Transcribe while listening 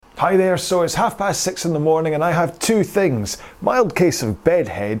Hi there, so it's 6:30 in the morning and I have two things: mild case of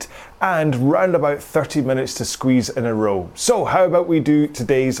bedhead and round about 30 minutes to squeeze in a row. So how about we do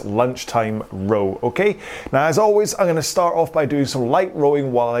today's lunchtime row, okay? Now as always, I'm going to start off by doing some light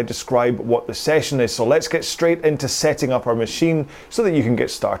rowing while I describe what the session is. So let's get straight into setting up our machine so that you can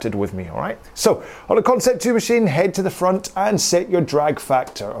get started with me, alright? So on a Concept 2 machine, head to the front and set your drag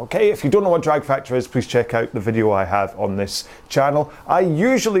factor, okay? If you don't know what drag factor is, please check out the video I have on this channel. I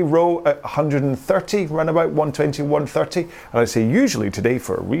usually row at 130, around about 120, 130, and I say usually today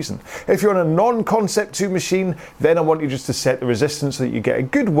for a reason. If you're on a non-Concept 2 machine, then I want you just to set the resistance so that you get a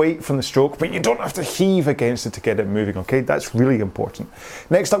good weight from the stroke, but you don't have to heave against it to get it moving, okay? That's really important.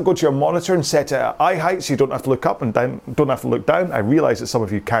 Next up, go to your monitor and set it at eye height so you don't have to look up and down, don't have to look down. I realize that some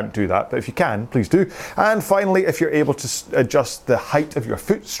of you can't do that, but if you can, please do. And finally, if you're able to adjust the height of your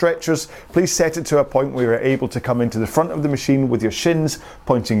foot stretchers, please set it to a point where you're able to come into the front of the machine with your shins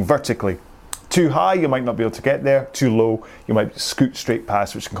pointing vertically. Too high, you might not be able to get there. Too low, you might scoot straight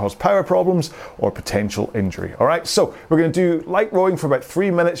past, which can cause power problems or potential injury. All right, so we're going to do light rowing for about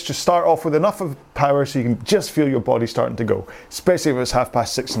 3 minutes. Just start off with enough of power so you can just feel your body starting to go, especially if it's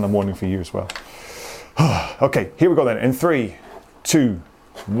 6:30 in the morning for you as well. Okay, here we go then. In 3, 2,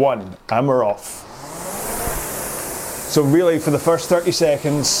 1, and we're off. So really, for the first 30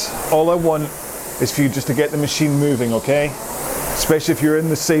 seconds, all I want is for you just to get the machine moving, okay? Especially if you're in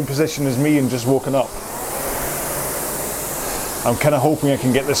the same position as me and just woken up. I'm kind of hoping I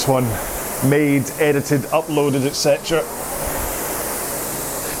can get this one made, edited, uploaded, etc.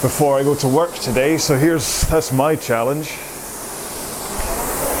 before I go to work today. So that's my challenge.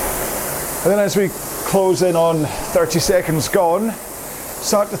 And then as we close in on 30 seconds gone,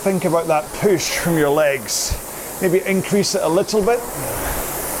 start to think about that push from your legs. Maybe increase it a little bit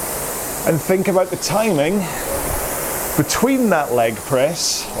and think about the timing between that leg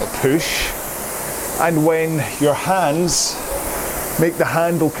press or push and when your hands make the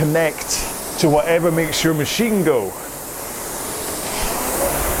handle connect to whatever makes your machine go.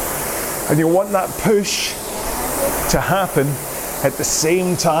 And you want that push to happen at the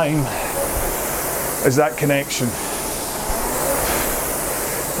same time as that connection.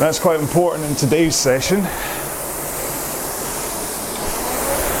 That's quite important in today's session.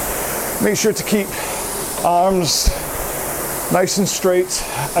 Make sure to keep arms nice and straight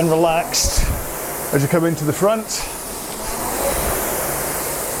and relaxed as you come into the front,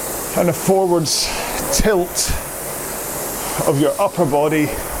 and a forwards tilt of your upper body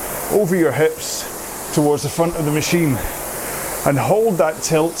over your hips towards the front of the machine, and hold that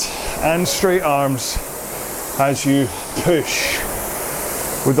tilt and straight arms as you push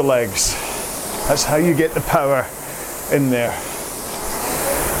with the legs. That's how you get the power in there.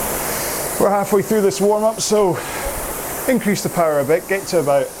 We're halfway through this warm-up, so increase the power a bit, get to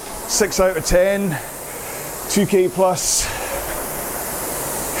about 6 out of 10, 2k plus,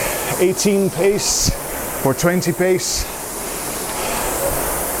 18 pace or 20 pace.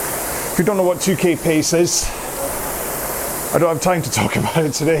 If you don't know what 2k pace is, I don't have time to talk about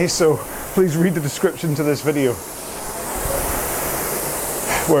it today, so please read the description to this video,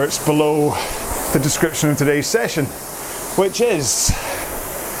 where it's below the description of today's session, which is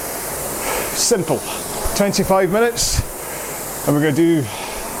simple. 25 minutes. And we're going to do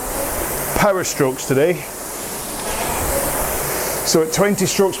power strokes today. So at 20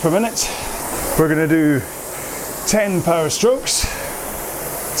 strokes per minute, we're going to do 10 power strokes,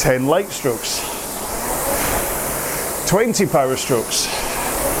 10 light strokes, 20 power strokes,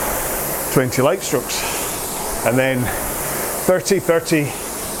 20 light strokes, and then 30, 30,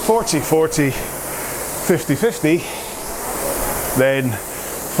 40, 40, 50, 50, then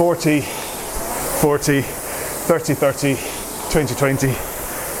 40, 40, 30, 30, 20, 20,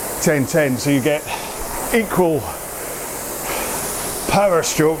 10, 10. So you get equal power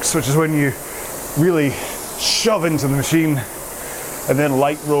strokes, which is when you really shove into the machine, and then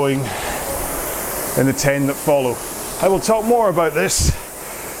light rowing in the 10 that follow. I will talk more about this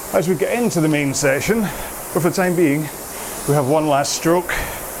as we get into the main session, but for the time being, we have one last stroke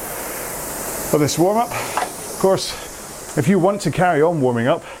of this warm-up. Of course, if you want to carry on warming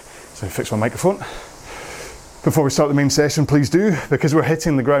up, so fix my microphone. Before we start the main session, please do, because we're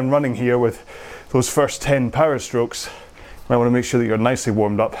hitting the ground running here with those first 10 power strokes. I want to make sure that you're nicely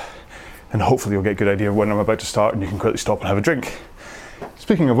warmed up, and hopefully you'll get a good idea of when I'm about to start and you can quickly stop and have a drink.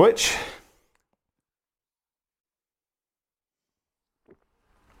 Speaking of which,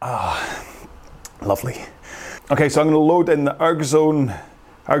 lovely. Okay, so I'm going to load in the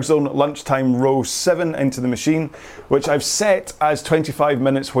Ergozone lunchtime row 7 into the machine, which I've set as 25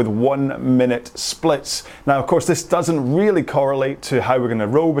 minutes with 1 minute splits. Now, of course, this doesn't really correlate to how we're going to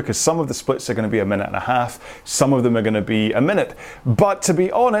row because some of the splits are going to be 1.5 minutes, some of them are going to be a minute. But to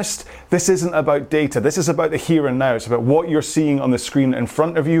be honest, this isn't about data. This is about the here and now. It's about what you're seeing on the screen in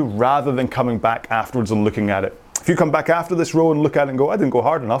front of you rather than coming back afterwards and looking at it. If you come back after this row and look at it and go, I didn't go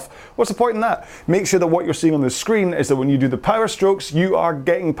hard enough, what's the point in that? Make sure that what you're seeing on the screen is that when you do the power strokes, you are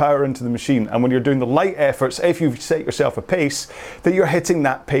getting power into the machine. And when you're doing the light efforts, if you've set yourself a pace, that you're hitting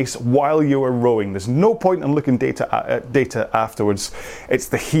that pace while you are rowing. There's no point in looking at data afterwards. It's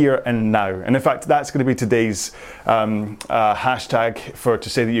the here and now. And in fact, that's going to be today's hashtag to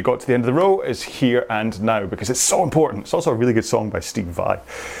say that you got to the end of the row is here and now, because it's so important. It's also a really good song by Steve Vai.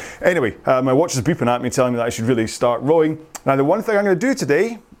 Anyway, my watch is beeping at me telling me that I should really start rowing. Now, the one thing I'm going to do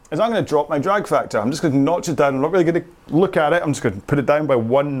today is I'm going to drop my drag factor. I'm just going to notch it down. I'm not really going to look at it. I'm just going to put it down by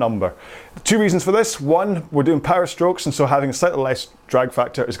 1 number. 2 reasons for this. 1, we're doing power strokes, and so having a slightly less drag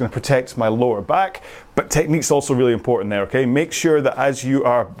factor is going to protect my lower back. But technique's also really important there, okay? Make sure that as you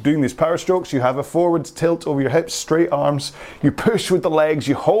are doing these power strokes, you have a forward tilt over your hips, straight arms. You push with the legs,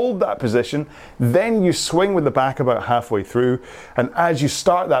 you hold that position, then you swing with the back about halfway through. And as you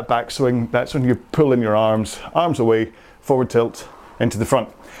start that back swing, that's when you pull in your arms away, forward tilt into the front.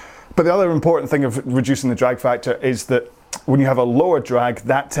 But the other important thing of reducing the drag factor is that when you have a lower drag,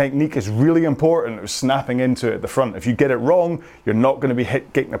 that technique is really important of snapping into it at the front. If you get it wrong, you're not going to be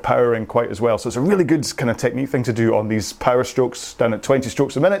getting the power in quite as well. So it's a really good kind of technique thing to do on these power strokes down at 20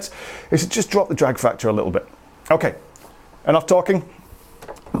 strokes a minute, is to just drop the drag factor a little bit. Okay, enough talking,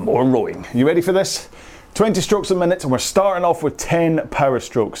 more rowing. You ready for this? 20 strokes a minute, and we're starting off with 10 power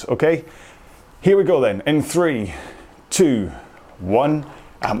strokes, okay? Here we go then, in 3, 2, 1,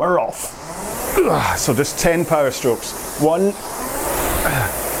 and we're off. So just 10 power strokes. 1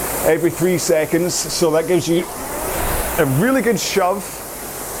 every 3 seconds. So that gives you a really good shove.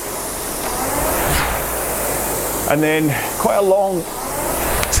 And then quite a long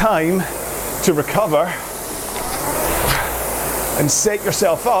time to recover and set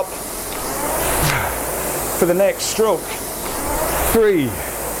yourself up for the next stroke. 3,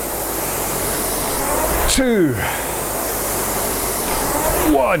 2,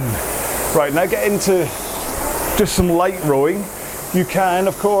 1. Right, now get into just some light rowing. You can,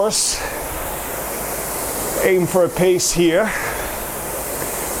 of course, aim for a pace here,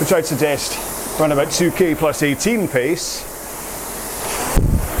 which I'd suggest run about 2k plus 18 pace,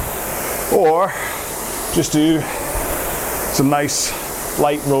 or just do some nice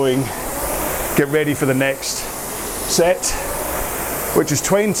light rowing. Get ready for the next set, which is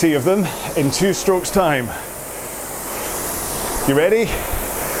 20 of them in 2 strokes time. You ready?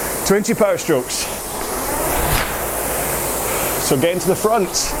 20 power strokes. So get into the front,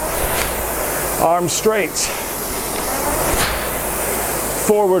 arms straight,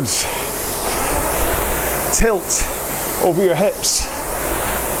 forwards, tilt over your hips,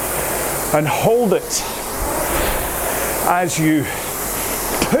 and hold it as you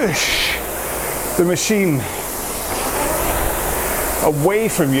push the machine away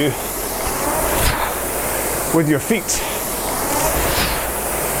from you with your feet.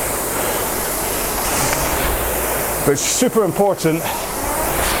 But it's super important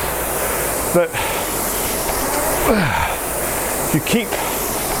that you keep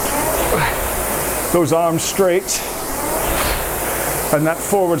those arms straight and that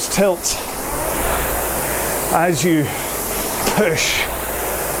forwards tilt as you push.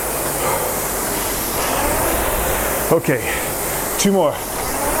 Okay, 2 more.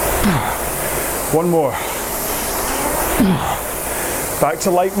 1 more. Back to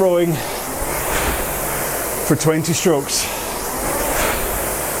light rowing for 20 strokes.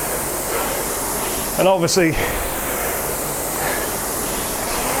 And obviously,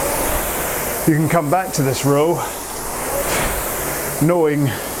 you can come back to this row knowing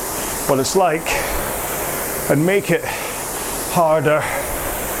what it's like and make it harder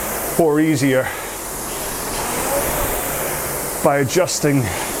or easier by adjusting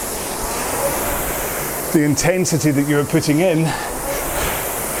the intensity that you're putting in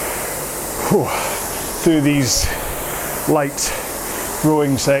through these light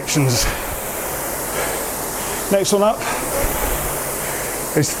rowing sections. Next one up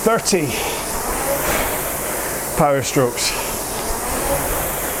is 30 power strokes.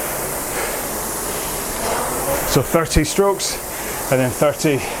 So 30 strokes and then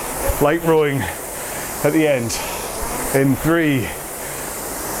 30 light rowing at the end. In 3,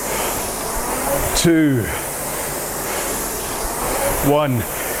 2, 1.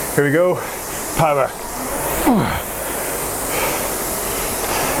 Here we go. Power.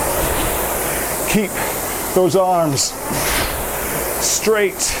 Keep those arms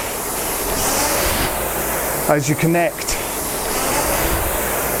straight as you connect.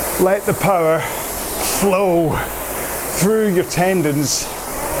 Let the power flow through your tendons,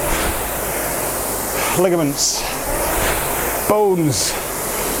 ligaments, bones,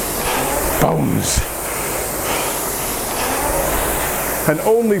 and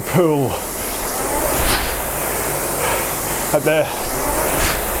only pull at the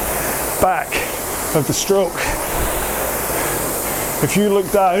back of the stroke. If you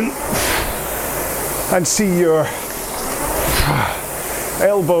look down and see your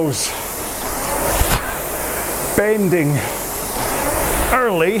elbows bending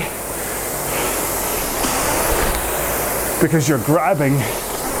early because you're grabbing,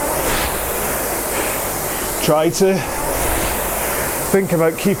 try to think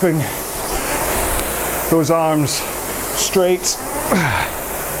about keeping those arms straight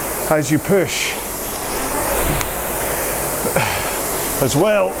as you push, as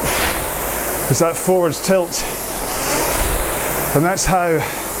well as that forwards tilt. And that's how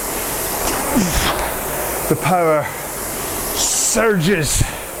the power surges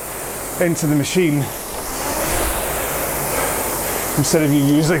into the machine, instead of you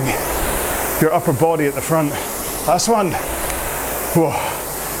using your upper body at the front. Last one. Whoa.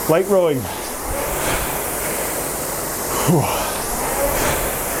 Light rowing. Whoa.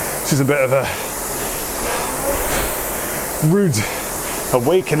 This is a bit of a rude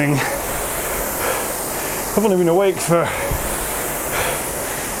awakening. I've only been awake for,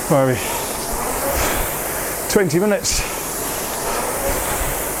 where are we? 20 minutes.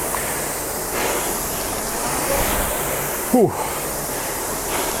 Whew.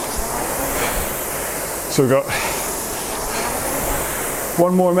 So we've got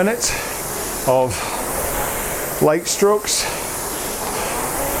 1 more minute of light strokes.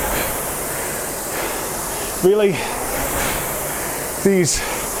 Really, these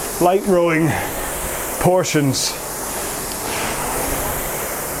light rowing portions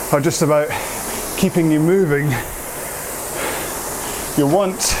are just about keeping you moving. You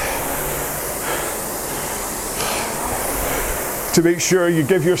want to make sure you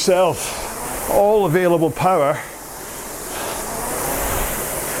give yourself all available power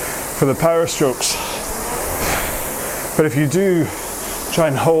for the power strokes. But if you do try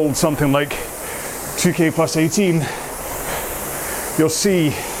and hold something like 2K plus 18, you'll see,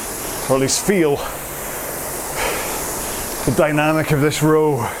 or at least feel, the dynamic of this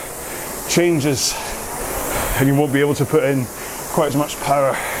row changes and you won't be able to put in quite as much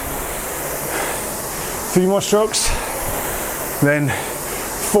power. 3 more strokes, then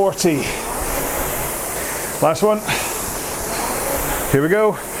 40. Last one. Here we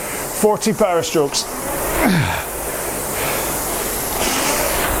go. 40 power strokes.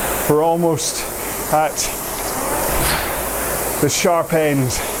 We're almost at the sharp end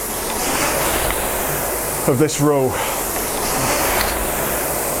of this row.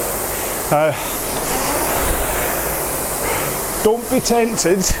 Don't be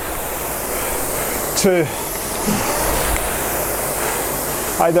tempted to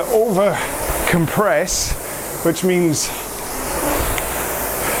either over compress, which means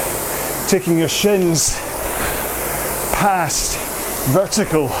taking your shins past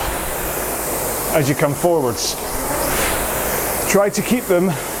vertical as you come forwards. Try to keep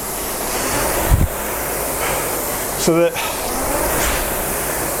them so that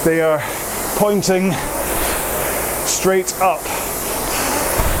they are pointing straight up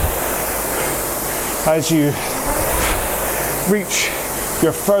as you reach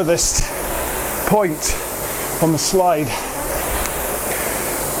your furthest point on the slide.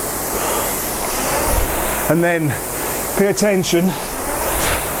 And then pay attention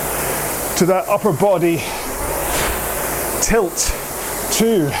to that upper body tilt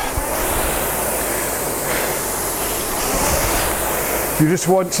too. You just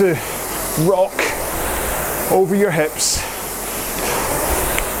want to rock over your hips,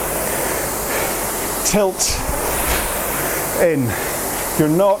 tilt in. You're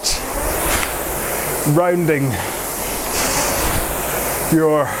not rounding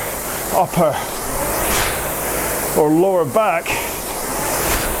your upper or lower back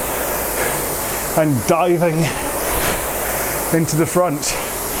and diving into the front.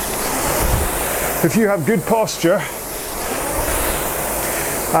 If you have good posture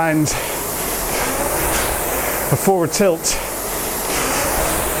and a forward tilt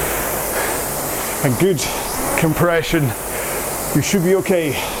and good compression, you should be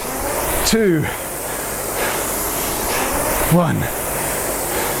okay. 2, 1.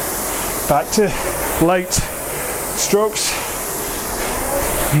 Back to light strokes.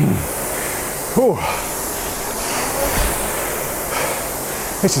 Whew.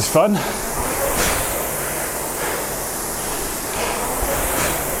 This is fun.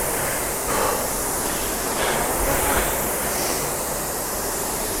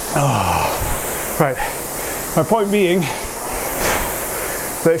 Oh, right. My point being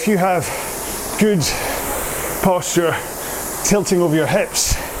that if you have good posture, tilting over your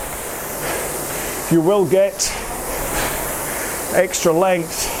hips, you will get extra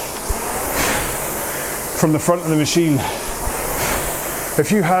length from the front of the machine.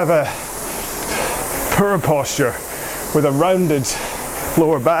 If you have a poor posture with a rounded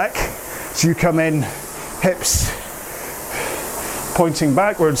lower back, so you come in hips pointing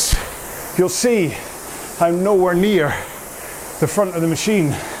backwards, you'll see I'm nowhere near the front of the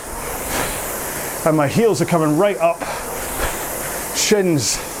machine, and my heels are coming right up,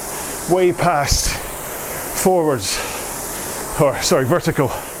 shins way past forwards, or sorry,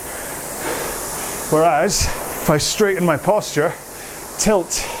 vertical. Whereas if I straighten my posture,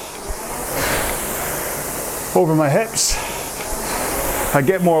 tilt over my hips, I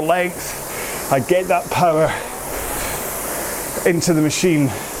get more length, I get that power into the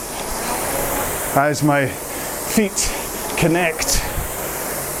machine as my feet connect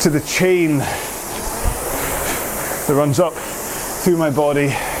to the chain that runs up through my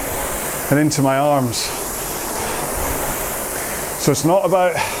body and into my arms. So it's not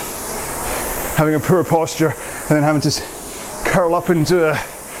about having a poor posture and then having to curl up into a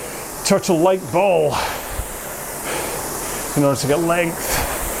turtle-like ball in order to get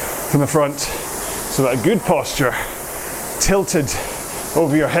length from the front. So that a good posture, tilted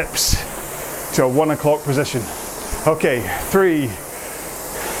over your hips to a 1 o'clock position. Okay, 3,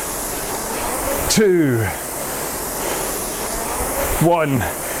 2, 1.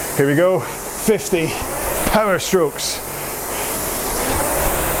 Here we go. 50 power strokes.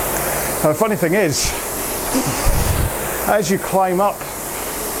 Now the funny thing is, as you climb up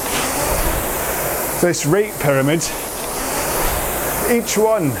this rate pyramid, each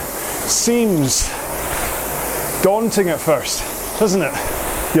one seems daunting at first, doesn't it?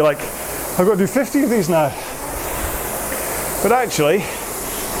 You're like, I've got to do 50 of these now. But actually,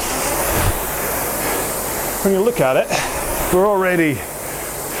 when you look at it, we're already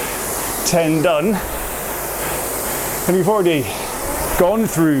 10 done, and you've already gone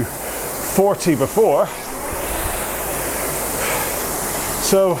through 40 before.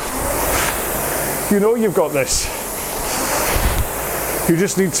 So, you know you've got this. You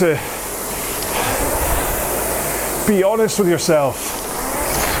just need to be honest with yourself.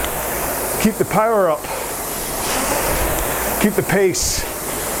 Keep the power up. Keep the pace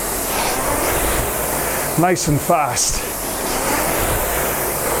nice and fast.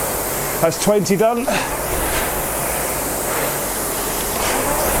 That's 20 done.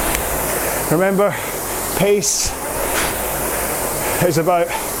 Remember, pace is about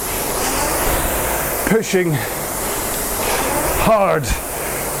pushing hard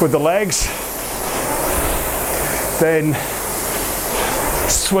with the legs, then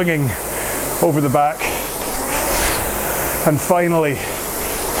swinging over the back, and finally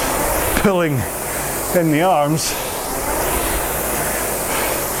pulling in the arms.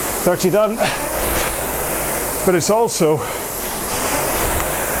 30 done. But it's also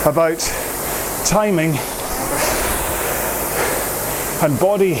about timing and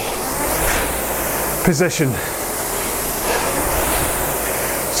body position.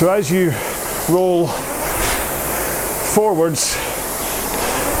 So as you roll forwards,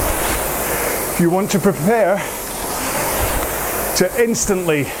 you want to prepare to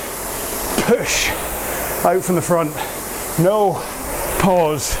instantly push out from the front. No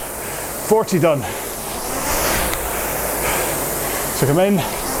pause. 40 done. So come in,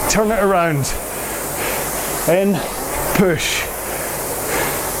 turn it around, in, push.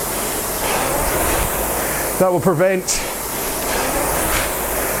 That will prevent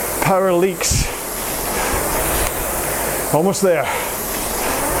power leaks. Almost there.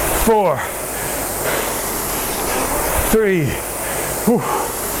 4, 3,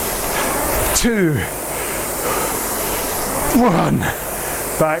 2, 1.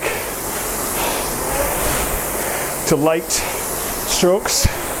 Back to light strokes.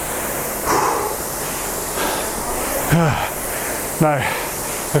 Now,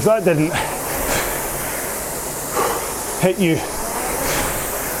 if that didn't hit you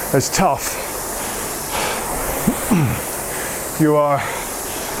as tough, you are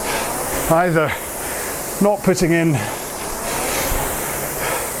either not putting in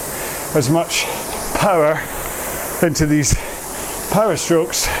as much power into these power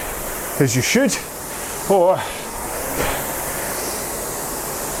strokes as you should, or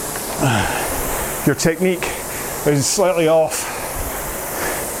your technique is slightly off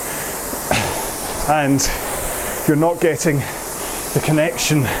and you're not getting the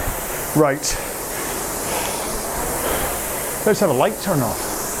connection right. Let's have a light turn off.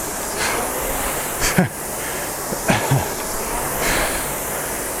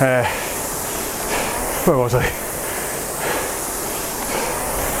 Where was I?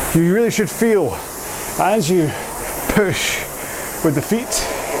 You really should feel as you push with the feet,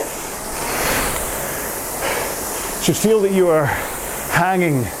 you should feel that you are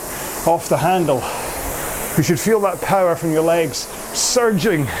hanging off the handle. You should feel that power from your legs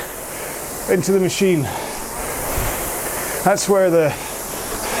surging into the machine. That's where the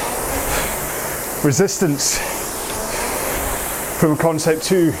resistance from concept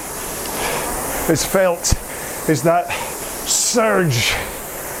 2 is felt, is that surge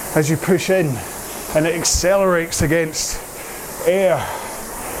as you push in, and it accelerates against air.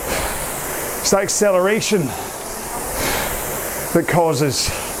 It's that acceleration that causes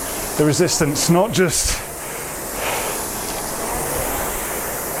the resistance, not just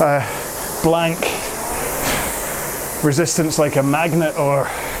blank resistance like a magnet or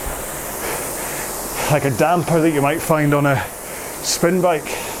like a damper that you might find on a spin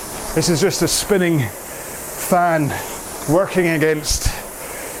bike. This is just a spinning fan working against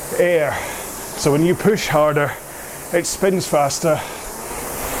air. So when you push harder, it spins faster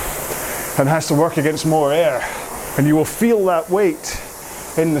and has to work against more air. And you will feel that weight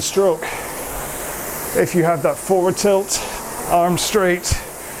in the stroke if you have that forward tilt, arm straight,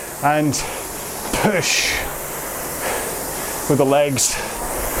 and push with the legs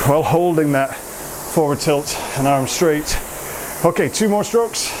while holding that forward tilt and arm straight. Okay, 2 more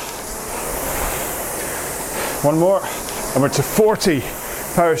strokes. 1 more, and we're to 40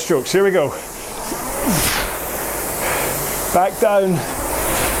 power strokes. Here we go. Back down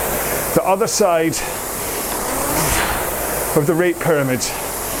the other side of the rate pyramid.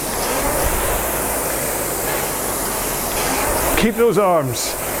 Keep those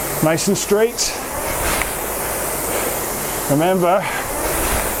arms nice and straight. Remember,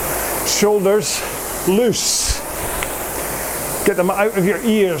 shoulders loose. Get them out of your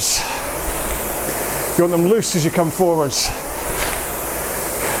ears. You want them loose as you come forwards.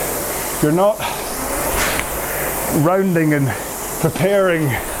 You're not rounding and preparing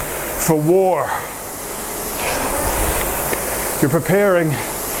for war. You're preparing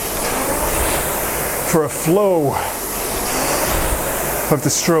for a flow of the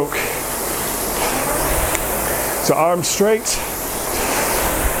stroke. So arms straight,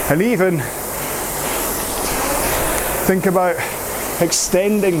 and even think about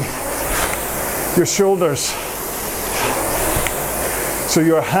extending your shoulders so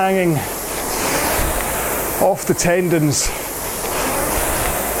you're hanging off the tendons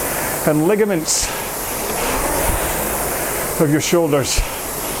and ligaments of your shoulders.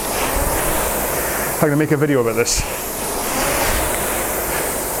 I'm going to make a video about this.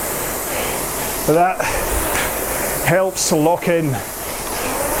 But that helps to lock in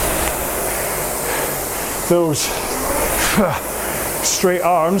those straight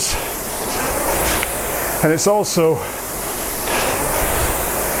arms, and it's also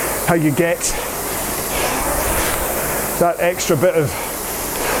how you get that extra bit of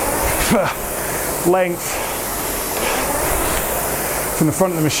length from the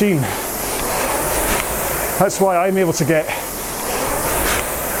front of the machine. That's why I'm able to get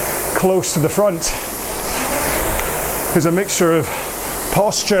close to the front. There's a mixture of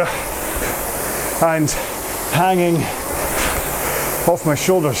posture and hanging off my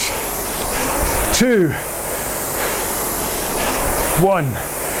shoulders. 2, 1,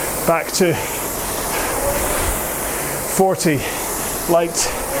 back to 40 light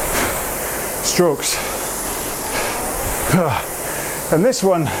strokes. And this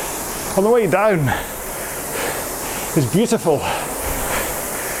one, on the way down, is beautiful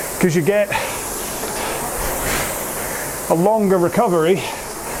because you get a longer recovery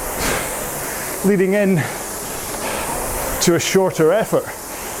leading in to a shorter effort.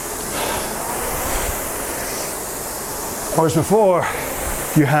 Whereas before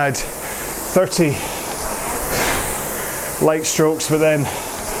you had 30 light strokes but then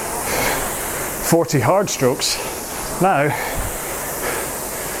 40 hard strokes. Now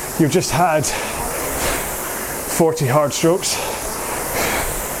you've just had 40 hard strokes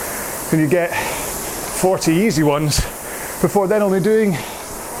and you get 40 easy ones before then only doing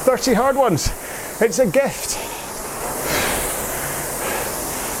 30 hard ones. It's a gift.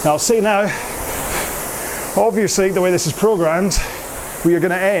 Now I'll say now, obviously the way this is programmed, we are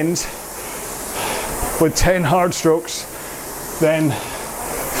going to end with 10 hard strokes, then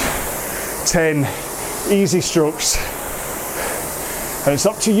 10 easy strokes. And it's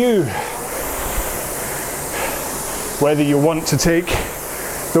up to you whether you want to take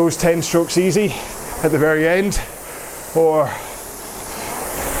those 10 strokes easy at the very end, or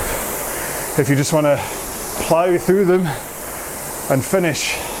if you just want to plow through them and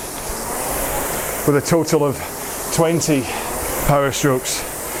finish with a total of 20 power strokes.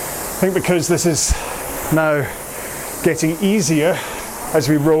 I think because this is now getting easier as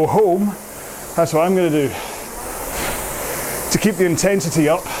we row home, that's what I'm going to do to keep the intensity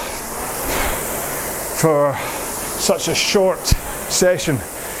up for such a short session.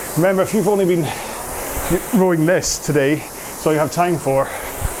 Remember, if you've only been rowing this today, that's all you have time for,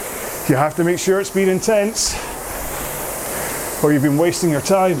 you have to make sure it's been intense or you've been wasting your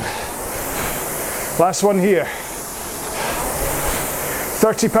time. Last one here.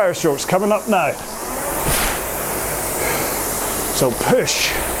 30 power strokes coming up now. So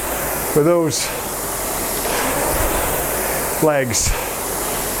push with those legs.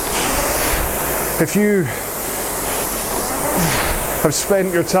 If you have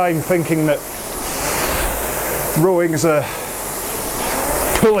spent your time thinking that rowing is a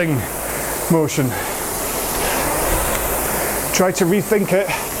pulling motion, try to rethink it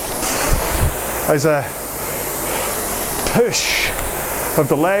as a push of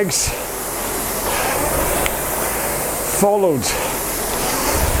the legs followed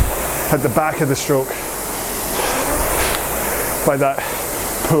at the back of the stroke by that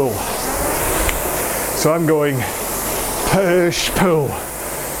pull. So I'm going push, pull,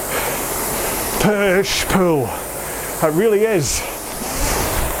 push, pull. That really is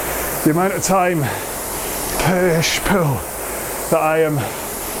the amount of time, push, pull, that I am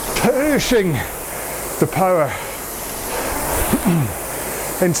pushing the power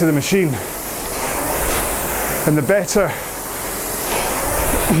into the machine. And the better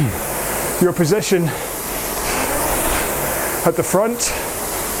your position at the front,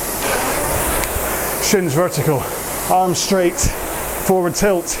 shins vertical, arms straight, forward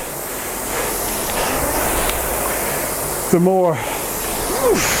tilt, the more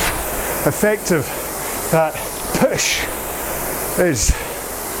effective that push is.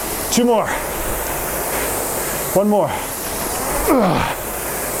 2 more. 1 more.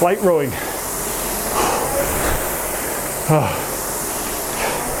 Light rowing.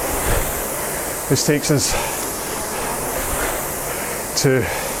 This takes us to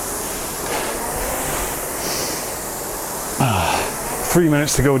 3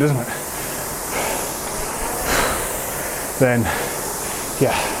 minutes to go, doesn't it? Then,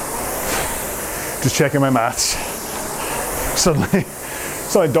 yeah, just checking my maths. Suddenly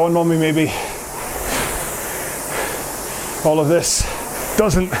dawned on me, maybe all of this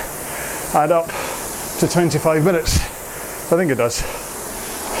doesn't add up to 25 minutes. I think it does.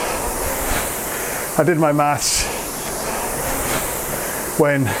 I did my maths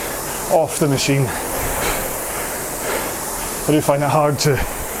when off the machine. I do find it hard to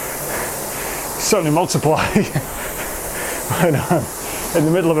certainly multiply when I'm in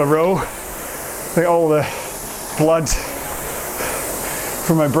the middle of a row. I think all the blood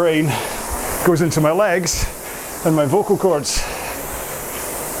from my brain goes into my legs and my vocal cords.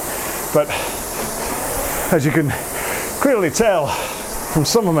 But as you can clearly tell from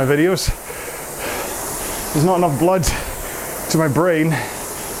some of my videos, there's not enough blood to my brain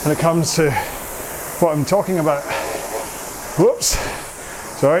when it comes to what I'm talking about. Whoops,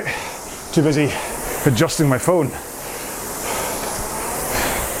 sorry, too busy adjusting my phone.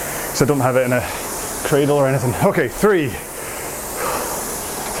 So I don't have it in a cradle or anything. Okay, 3,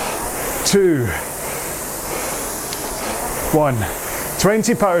 2, 1.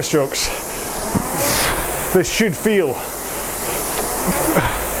 20 power strokes. This should feel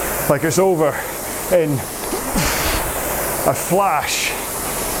like it's over in a flash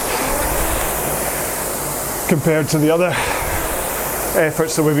compared to the other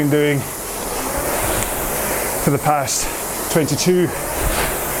efforts that we've been doing for the past 22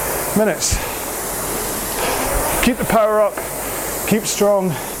 minutes. Keep the power up, keep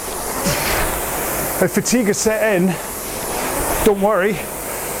strong. If fatigue is set in, don't worry,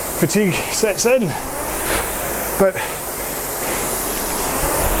 fatigue sets in, but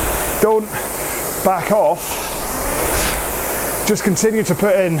don't back off. Just continue to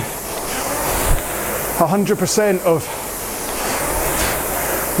put in 100% of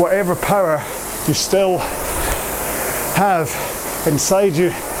whatever power you still have inside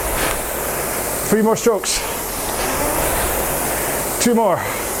you. 3 more strokes. 2 more.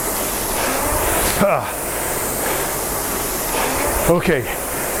 Okay,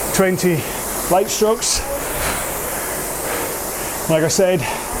 20 light strokes. Like I said,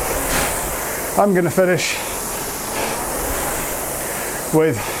 I'm going to finish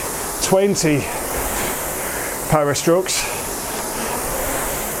with 20 power strokes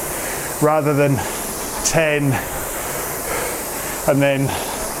rather than 10 and then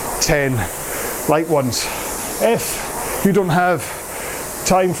 10 light ones. If you don't have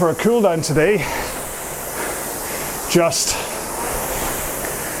time for a cool down today, just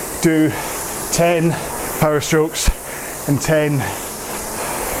do 10 power strokes and 10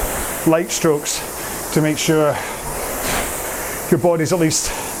 light strokes to make sure your body's at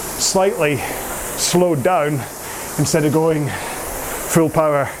least slightly slowed down instead of going full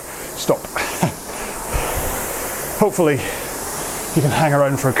power. Stop. Hopefully you can hang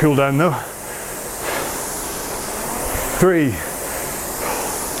around for a cool down though. 3,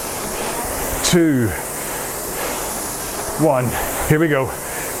 2, 1. Here we go.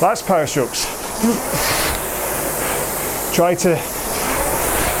 Last power strokes. Try to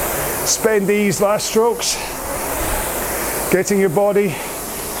spend these last strokes getting your body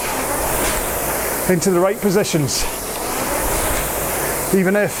into the right positions.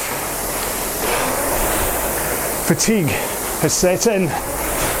 Even if fatigue has set in.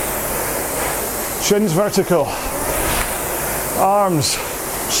 Shins vertical, arms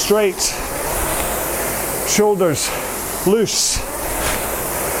straight, shoulders loose,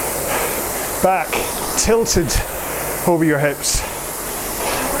 back tilted over your hips,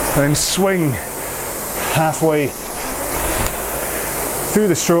 and then swing halfway through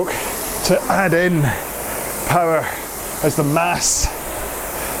the stroke to add in power as the mass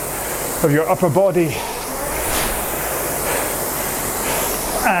of your upper body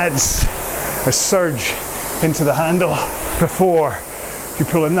adds a surge into the handle before you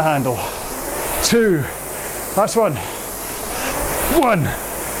pull in the handle. 2, last one. 1.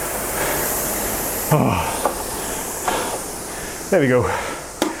 Oh. There we go.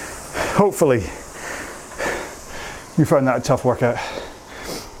 Hopefully you found that a tough workout.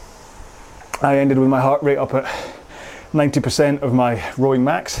 I ended with my heart rate up at 90% of my rowing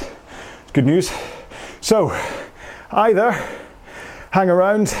max. Good news. So either hang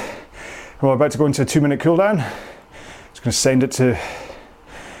around, we're about to go into a 2-minute cool down. Just going to send it to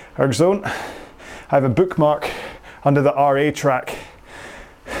ErgZone. I have a bookmark under the RA track,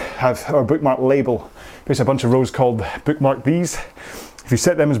 or bookmark label. Basically a bunch of rows called bookmark these. If you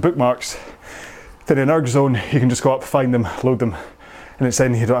set them as bookmarks, then in ErgZone you can just go up, find them, load them, and it's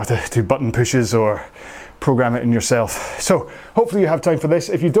then you don't have to do button pushes or program it in yourself. So hopefully you have time for this.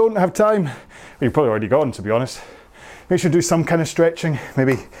 If you don't have time, well, you've probably already gone, to be honest. Make sure to do some kind of stretching,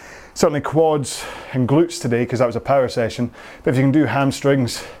 maybe certainly quads and glutes today because that was a power session. But if you can do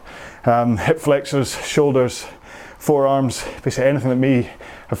hamstrings, hip flexors, shoulders, forearms, basically anything that may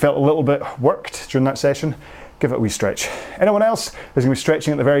have felt a little bit worked during that session, give it a wee stretch. Anyone else? There's going to be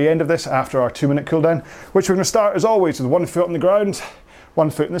stretching at the very end of this after our 2-minute cool down, which we're going to start as always with 1 foot on the ground, 1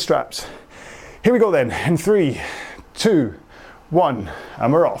 foot in the straps. Here we go then, in 3, 2, 1,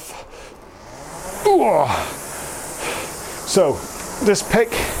 and we're off. So just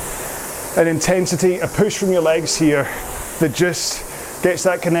pick an intensity, a push from your legs here that just gets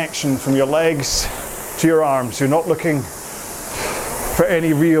that connection from your legs to your arms. You're not looking for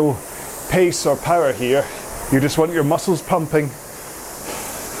any real pace or power here. You just want your muscles pumping,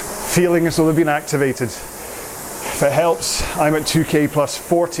 feeling as though they've been activated. If it helps, I'm at 2K plus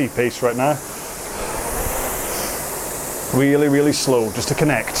 40 pace right now. Really, really slow, just to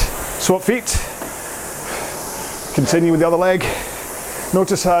connect. Swap feet. Continue with the other leg.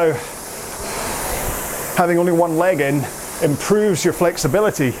 Notice how having only one leg in improves your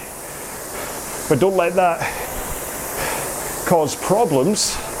flexibility, but don't let that cause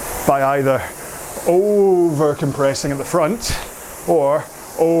problems by either over compressing at the front or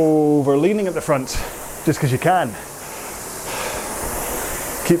over leaning at the front just because you can.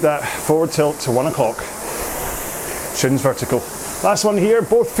 Keep that forward tilt to 1 o'clock. Shins vertical. Last one here,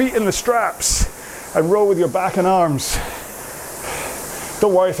 both feet in the straps and row with your back and arms.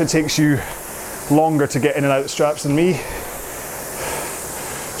 Don't worry if it takes you longer to get in and out of the straps than me.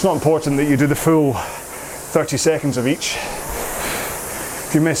 It's not important that you do the full 30 seconds of each.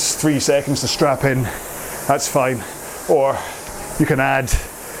 If you miss 3 seconds to strap in, that's fine. Or you can add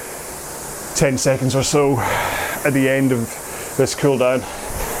 10 seconds or so at the end of this cool down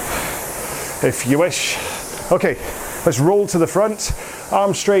if you wish. Okay, let's roll to the front,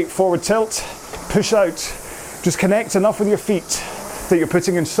 arms straight, forward tilt, push out. Just connect enough with your feet that you're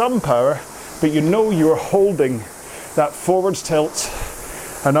putting in some power, but you know you're holding that forwards tilt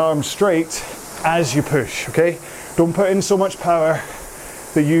and arms straight as you push, okay? Don't put in so much power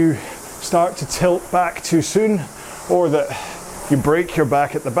that you start to tilt back too soon or that you break your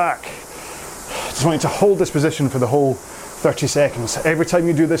back at the back. Just want you to hold this position for the whole 30 seconds. Every time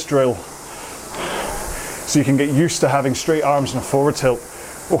you do this drill, so you can get used to having straight arms and a forward tilt.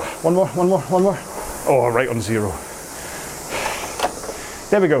 Oh, one more. Oh, right on 0.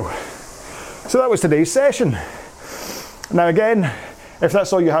 There we go. So that was today's session. Now again, if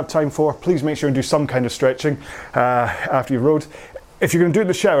that's all you have time for, please make sure and do some kind of stretching after you've rowed. If you're going to do it in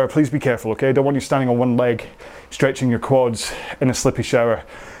the shower, please be careful, okay? I don't want you standing on one leg, stretching your quads in a slippy shower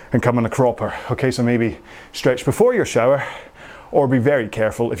and coming a cropper, okay? So maybe stretch before your shower, or be very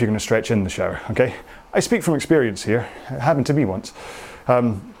careful if you're going to stretch in the shower, okay? I speak from experience here. It happened to me once.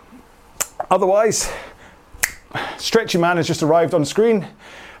 Otherwise, Stretchy Man has just arrived on screen.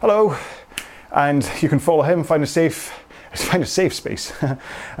 Hello. And you can follow him, find a safe space.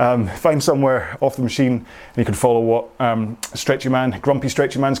 Find somewhere off the machine, and you can follow what Stretchy Man, Grumpy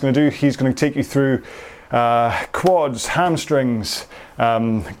Stretchy Man's going to do. He's going to take you through quads, hamstrings,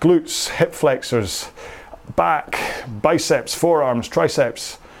 glutes, hip flexors, back, biceps, forearms,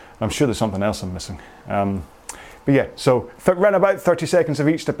 triceps. I'm sure there's something else I'm missing. But yeah, so around about 30 seconds of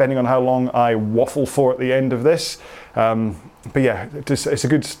each, depending on how long I waffle for at the end of this. But yeah, it's a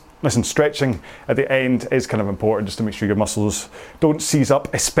good, listen, stretching at the end is kind of important just to make sure your muscles don't seize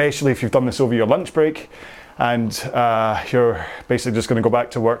up, especially if you've done this over your lunch break and you're basically just going to go back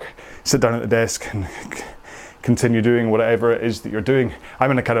to work, sit down at the desk and continue doing whatever it is that you're doing.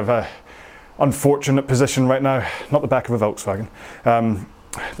 I'm in a kind of a unfortunate position right now, not the back of a Volkswagen.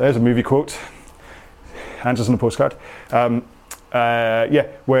 There's a movie quote. Answers on a postcard. Yeah,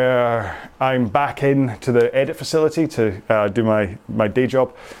 where I'm back in to the edit facility to do my day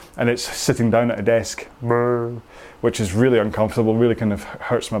job, and it's sitting down at a desk, which is really uncomfortable, really kind of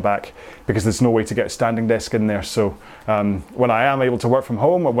hurts my back because there's no way to get a standing desk in there. So when I am able to work from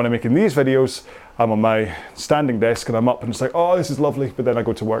home, or when I'm making these videos, I'm on my standing desk and I'm up and it's like, oh, this is lovely, but then I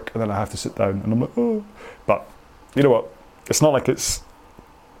go to work and then I have to sit down and I'm like, oh. But you know what? It's not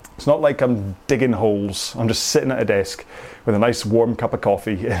like I'm digging holes. I'm just sitting at a desk with a nice warm cup of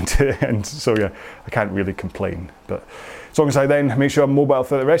coffee, and so yeah, I can't really complain. But as long as I then make sure I'm mobile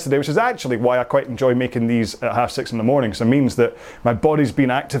for the rest of the day, which is actually why I quite enjoy making these at 6:30 in the morning. So it means that my body's been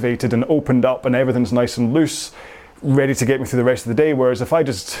activated and opened up, and everything's nice and loose, ready to get me through the rest of the day. Whereas if I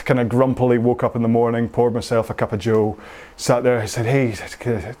just kind of grumpily woke up in the morning, poured myself a cup of joe, sat there, said hey,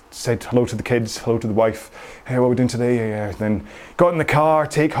 said hello to the kids, hello to the wife, hey, what are we doing today? Then got in the car,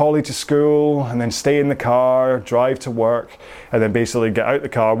 take Holly to school, and then stay in the car, drive to work, and then basically get out the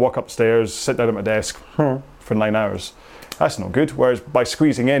car, walk upstairs, sit down at my desk for 9 hours. That's not good. Whereas by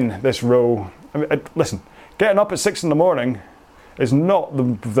squeezing in this row, listen, getting up at 6 in the morning is not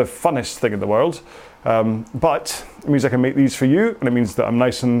the funnest thing in the world. But it means I can make these for you, and it means that I'm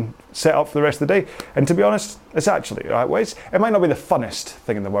nice and set up for the rest of the day. And to be honest, it's actually right ways. It might not be the funnest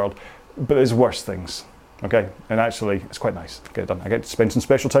thing in the world, but there's worse things. Okay, and actually, it's quite nice to get it done. I get to spend some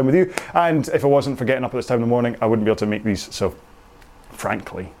special time with you, and if it wasn't for getting up at this time in the morning, I wouldn't be able to make these. So,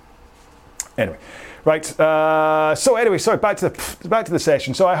 frankly, anyway. Right, so anyway, sorry, back to the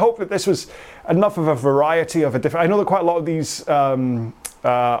session. So I hope that this was enough of a variety of a different. I know that quite a lot of these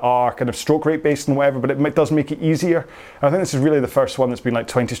are kind of stroke rate based and whatever, but it does make it easier. And I think this is really the first one that's been like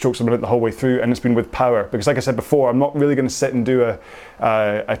 20 strokes a minute the whole way through, and it's been with power. Because like I said before, I'm not really going to sit and do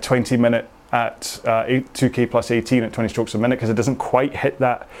a 20 minute at 2K plus 18 at 20 strokes a minute, because it doesn't quite hit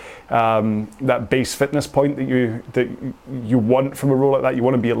that that base fitness point that you want from a row like that. You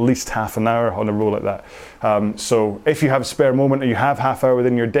want to be at least half an hour on a row like that. So if you have a spare moment or you have half hour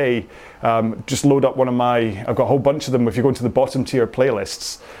within your day, just load up one of I've got a whole bunch of them. If you go into the bottom tier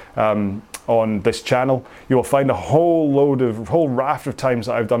playlists on this channel, you will find a whole raft of times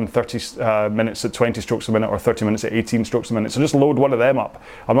that I've done 30 minutes at 20 strokes a minute or 30 minutes at 18 strokes a minute. So just load one of them up.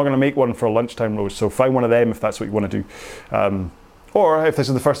 I'm not going to make one for a lunchtime row, so find one of them if that's what you want to do. Or if this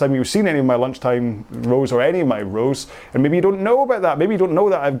is the first time you've seen any of my lunchtime rows or any of my rows, and maybe you don't know about that, maybe you don't know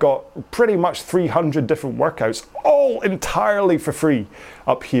that I've got pretty much 300 different workouts, all entirely for free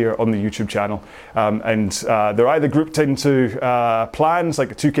up here on the YouTube channel. And they're either grouped into plans,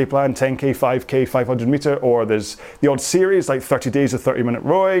 like a 2K plan, 10K, 5K, 500 meter, or there's the odd series like 30 days of 30-minute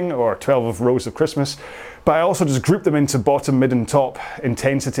rowing or 12 of rows of Christmas. But I also just group them into bottom, mid and top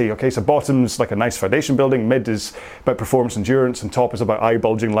intensity. Okay, so bottom's like a nice foundation building, mid is about performance endurance, and top is about eye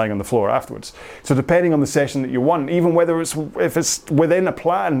bulging lying on the floor afterwards. So depending on the session that you want, even if it's within a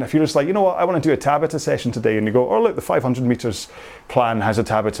plan, if you're just like, you know what, I want to do a Tabata session today, and you go, oh look, the 500 meters plan has a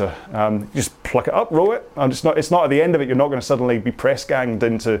Tabata. Just pluck it up, row it. It's not at the end of it, you're not going to suddenly be press ganged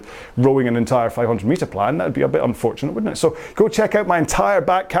into rowing an entire 500 meter plan. That would be a bit unfortunate, wouldn't it? So go check out my entire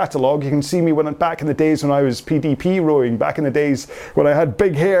back catalogue. You can see me back in the days when I was PDP rowing, back in the days when I had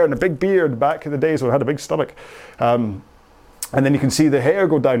big hair and a big beard, back in the days when I had a big stomach. And then you can see the hair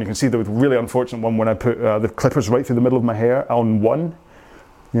go down. You can see the really unfortunate one when I put the clippers right through the middle of my hair on one.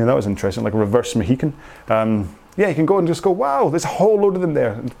 Yeah, that was interesting, like a reverse Mohican. Yeah, you can go and just go, wow, there's a whole load of them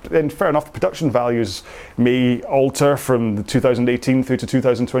there. And fair enough, the production values may alter from the 2018 through to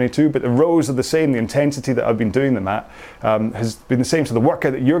 2022, but the rows are the same. The intensity that I've been doing them at has been the same. So the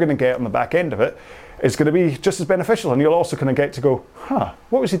workout that you're going to get on the back end of it is going to be just as beneficial. And you'll also kind of get to go,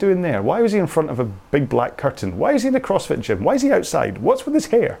 what was he doing there? Why was he in front of a big black curtain? Why is he in the CrossFit gym? Why is he outside? What's with his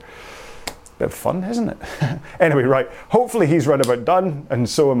hair? Bit of fun, isn't it? Anyway, right, hopefully he's right about done, and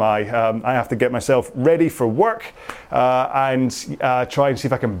so am I. I have to get myself ready for work and try and see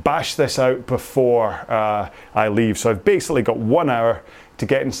if I can bash this out before I leave. So I've basically got 1 hour to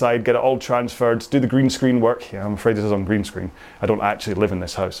get inside, get it all transferred, do the green screen work. Yeah, I'm afraid this is on green screen. I don't actually live in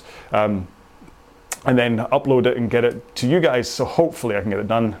this house. And then upload it and get it to you guys, so hopefully I can get it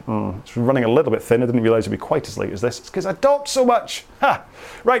done. It's running a little bit thin. I didn't realise it'd be quite as late as this. It's because I talked so much.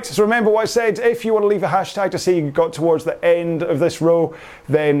 Right, so remember what I said. If you want to leave a hashtag to say you got towards the end of this row,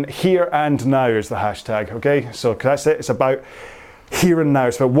 then here and now is the hashtag, okay? So that's it. It's about here and now.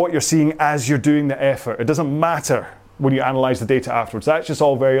 It's about what you're seeing as you're doing the effort. It doesn't matter when you analyse the data afterwards. That's just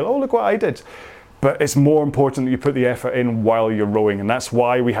all very, oh, look what I did. But it's more important that you put the effort in while you're rowing, and that's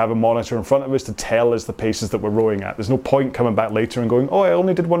why we have a monitor in front of us to tell us the paces that we're rowing at. There's no point coming back later and going, oh, I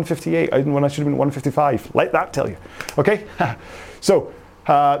only did 158 when I should have been 155. Let that tell you. Okay? So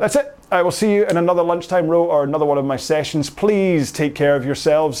that's it. I will see you in another lunchtime row or another one of my sessions. Please take care of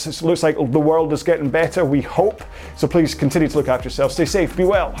yourselves. It looks like the world is getting better, we hope. So please continue to look after yourselves. Stay safe, be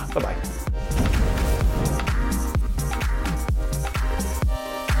well. Bye-bye.